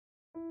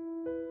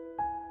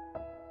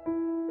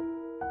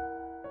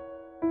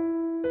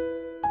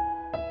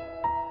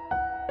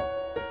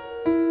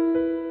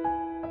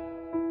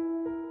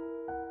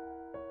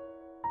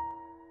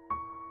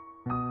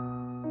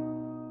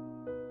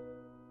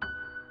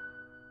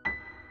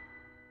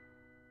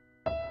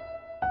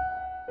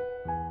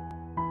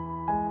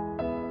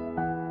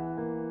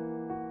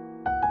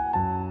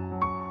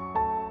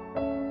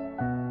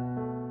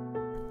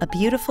A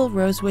beautiful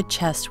rosewood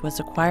chest was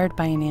acquired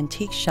by an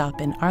antique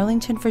shop in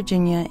Arlington,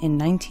 Virginia in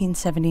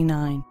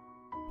 1979.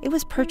 It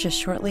was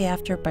purchased shortly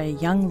after by a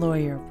young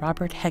lawyer,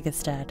 Robert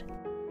Hegestad.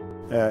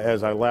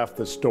 As I left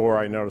the store,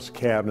 I noticed a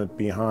cabinet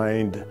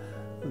behind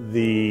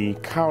the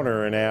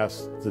counter and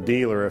asked the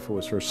dealer if it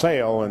was for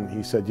sale, and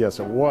he said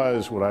yes it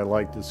was. Would I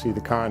like to see the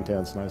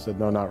contents? And I said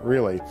no, not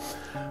really.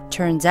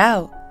 Turns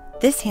out,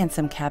 this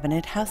handsome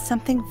cabinet housed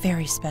something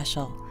very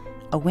special,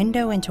 a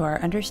window into our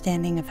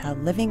understanding of how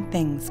living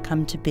things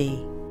come to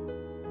be.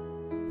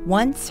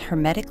 Once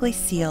hermetically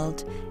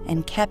sealed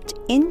and kept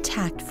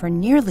intact for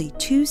nearly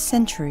 2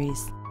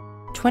 centuries,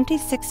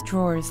 26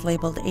 drawers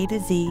labeled A to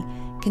Z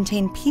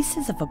contain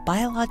pieces of a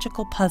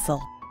biological puzzle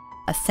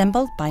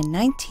assembled by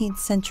 19th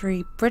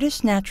century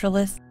British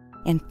naturalist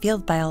and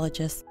field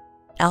biologist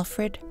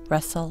Alfred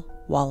Russel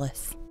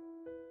Wallace.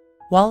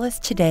 Wallace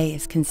today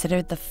is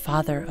considered the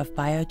father of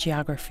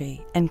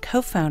biogeography and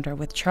co-founder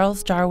with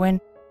Charles Darwin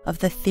of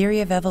the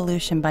theory of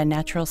evolution by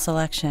natural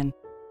selection,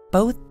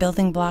 both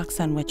building blocks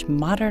on which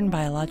modern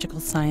biological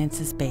science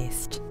is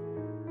based.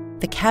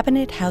 The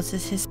cabinet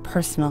houses his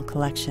personal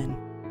collection,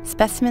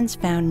 specimens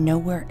found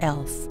nowhere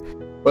else.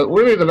 But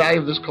really the value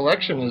of this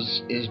collection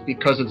is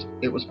because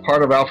it was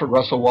part of Alfred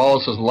Russel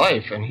Wallace's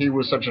life, and he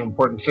was such an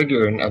important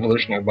figure in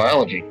evolutionary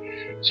biology.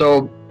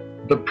 So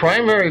the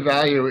primary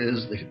value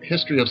is the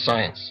history of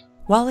science.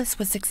 Wallace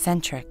was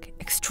eccentric,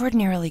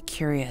 extraordinarily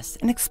curious,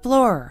 an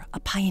explorer,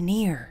 a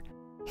pioneer.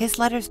 His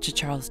letters to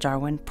Charles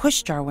Darwin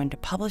pushed Darwin to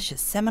publish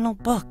his seminal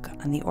book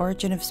on the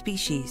origin of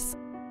species.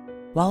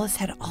 Wallace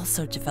had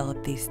also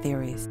developed these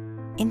theories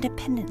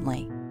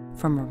independently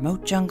from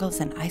remote jungles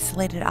and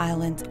isolated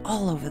islands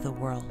all over the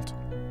world.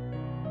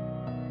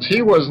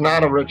 He was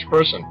not a rich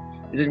person.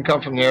 He didn't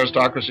come from the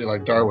aristocracy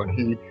like Darwin.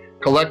 He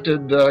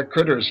collected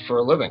critters for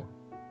a living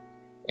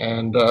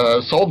and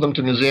sold them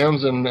to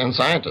museums and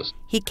scientists.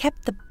 He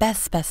kept the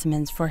best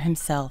specimens for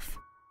himself.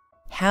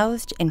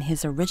 Housed in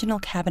his original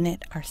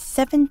cabinet are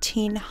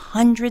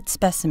 1,700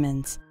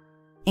 specimens,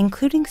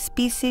 including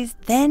species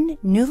then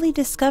newly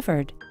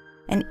discovered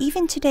and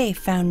even today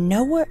found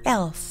nowhere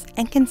else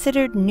and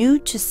considered new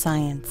to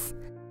science.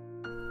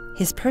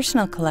 His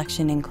personal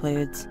collection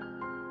includes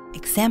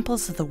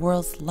examples of the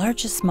world's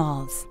largest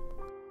moths,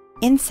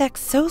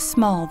 insects so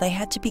small they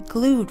had to be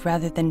glued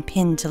rather than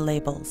pinned to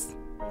labels,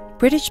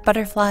 British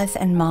butterflies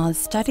and moths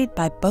studied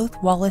by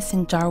both Wallace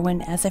and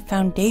Darwin as a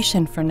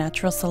foundation for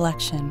natural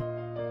selection,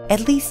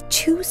 at least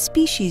 2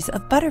 species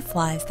of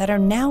butterflies that are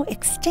now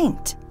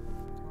extinct,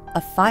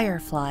 a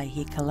firefly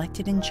he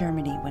collected in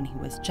Germany when he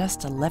was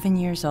just 11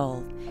 years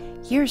old.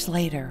 Years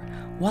later,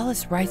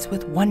 Wallace writes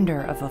with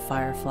wonder of a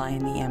firefly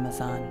in the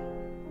Amazon.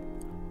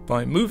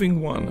 By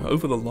moving one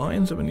over the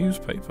lines of a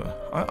newspaper,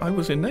 I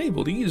was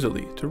enabled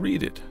easily to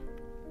read it.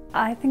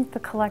 I think the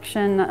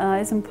collection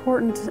is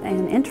important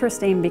and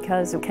interesting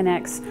because it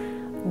connects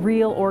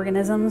real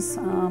organisms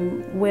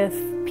with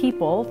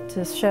people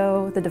to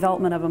show the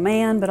development of a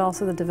man, but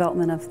also the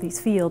development of these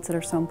fields that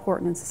are so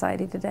important in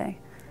society today.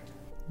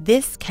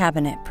 This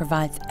cabinet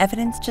provides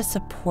evidence to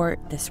support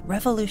this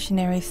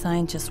revolutionary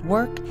scientist's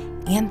work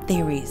and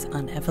theories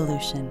on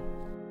evolution.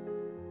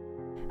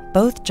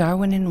 Both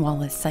Darwin and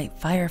Wallace cite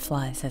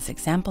fireflies as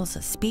examples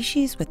of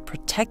species with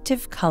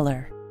protective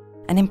color,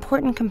 an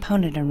important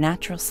component of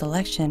natural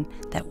selection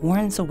that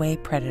warns away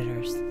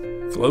predators.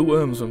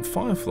 Glowworms and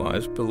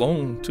fireflies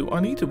belong to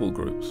uneatable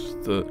groups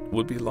that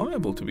would be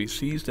liable to be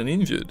seized and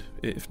injured,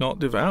 if not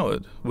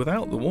devoured,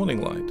 without the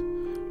warning light,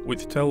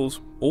 which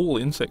tells all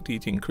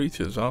insect-eating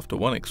creatures after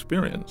one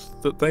experience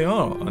that they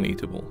are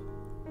uneatable.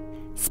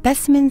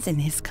 Specimens in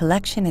his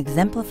collection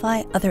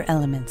exemplify other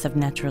elements of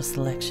natural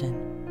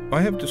selection.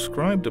 I have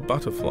described a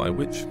butterfly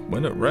which,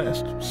 when at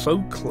rest,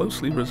 so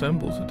closely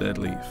resembles a dead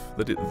leaf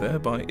that it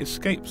thereby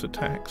escapes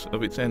attacks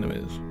of its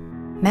enemies.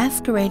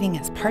 Masquerading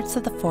as parts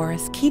of the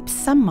forest keeps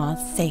some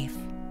moths safe,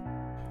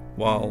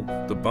 while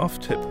the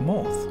buff-tip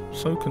moth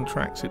so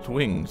contracts its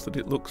wings that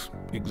it looks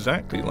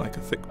exactly like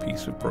a thick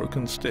piece of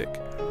broken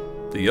stick,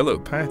 the yellow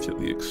patch at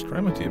the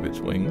extremity of its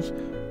wings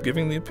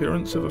giving the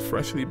appearance of a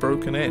freshly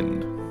broken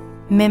end.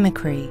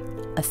 Mimicry,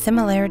 a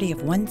similarity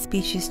of one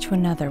species to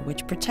another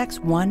which protects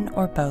one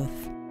or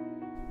both.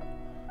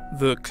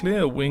 The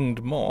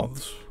clear-winged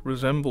moths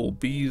resemble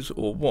bees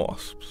or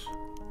wasps,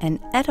 and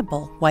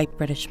edible white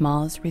British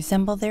moths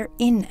resemble their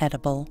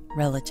inedible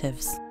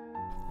relatives.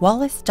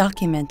 Wallace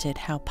documented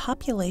how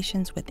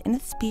populations within a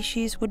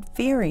species would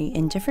vary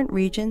in different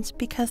regions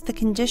because the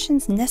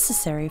conditions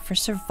necessary for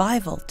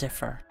survival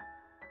differ.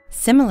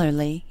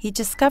 Similarly, he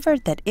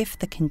discovered that if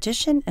the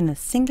condition in a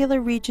singular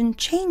region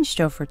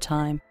changed over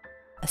time,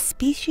 a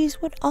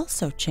species would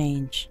also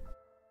change.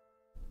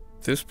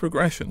 This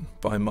progression,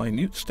 by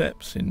minute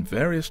steps in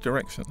various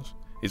directions,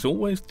 is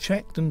always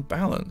checked and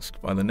balanced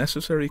by the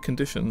necessary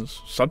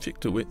conditions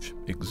subject to which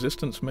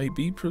existence may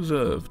be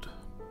preserved.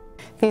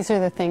 These are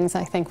the things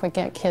I think would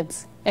get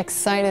kids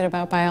excited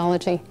about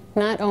biology,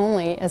 not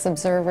only as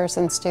observers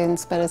and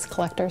students, but as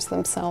collectors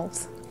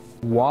themselves.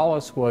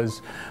 Wallace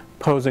was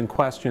posing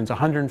questions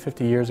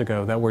 150 years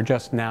ago that we're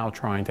just now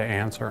trying to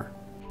answer.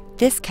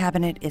 This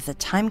cabinet is a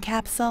time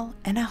capsule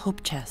and a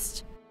hope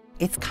chest.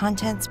 Its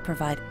contents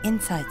provide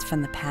insights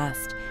from the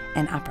past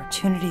and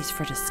opportunities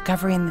for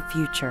discovery in the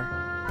future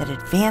that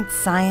advance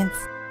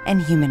science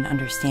and human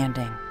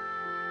understanding.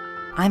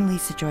 I'm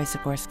Lisa Joy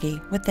Zagorski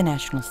with the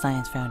National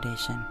Science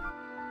Foundation.